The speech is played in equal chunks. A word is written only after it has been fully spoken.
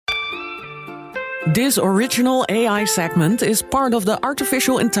This original AI segment is part of the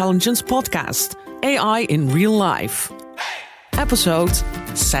Artificial Intelligence podcast, AI in Real Life. Episode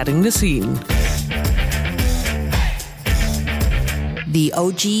Setting the Scene. The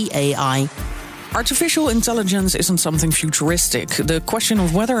OG AI. Artificial intelligence isn't something futuristic. The question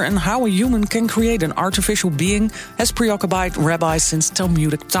of whether and how a human can create an artificial being has preoccupied rabbis since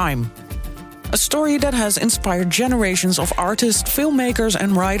Talmudic time. A story that has inspired generations of artists, filmmakers,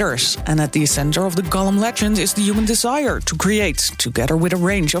 and writers. And at the center of the Golem legend is the human desire to create, together with a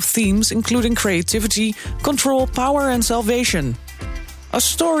range of themes including creativity, control, power, and salvation. A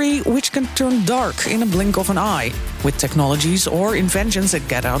story which can turn dark in a blink of an eye. With technologies or inventions that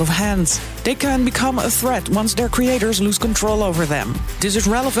get out of hand, they can become a threat once their creators lose control over them. This is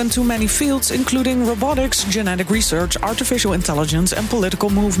relevant to many fields, including robotics, genetic research, artificial intelligence, and political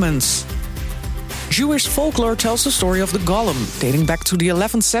movements. Jewish folklore tells the story of the Golem, dating back to the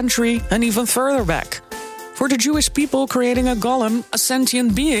 11th century and even further back. For the Jewish people, creating a golem, a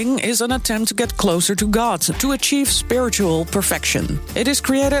sentient being, is an attempt to get closer to God, to achieve spiritual perfection. It is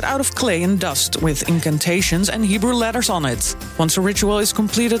created out of clay and dust, with incantations and Hebrew letters on it. Once a ritual is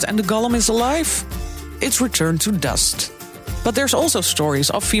completed and the golem is alive, it's returned to dust. But there's also stories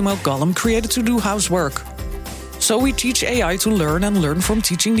of female golem created to do housework. So we teach AI to learn and learn from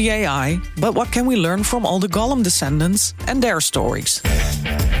teaching the AI. But what can we learn from all the golem descendants and their stories?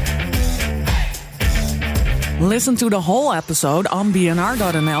 Listen to the whole episode on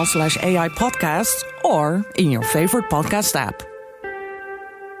bnr.nl/AI podcasts or in your favorite podcast app.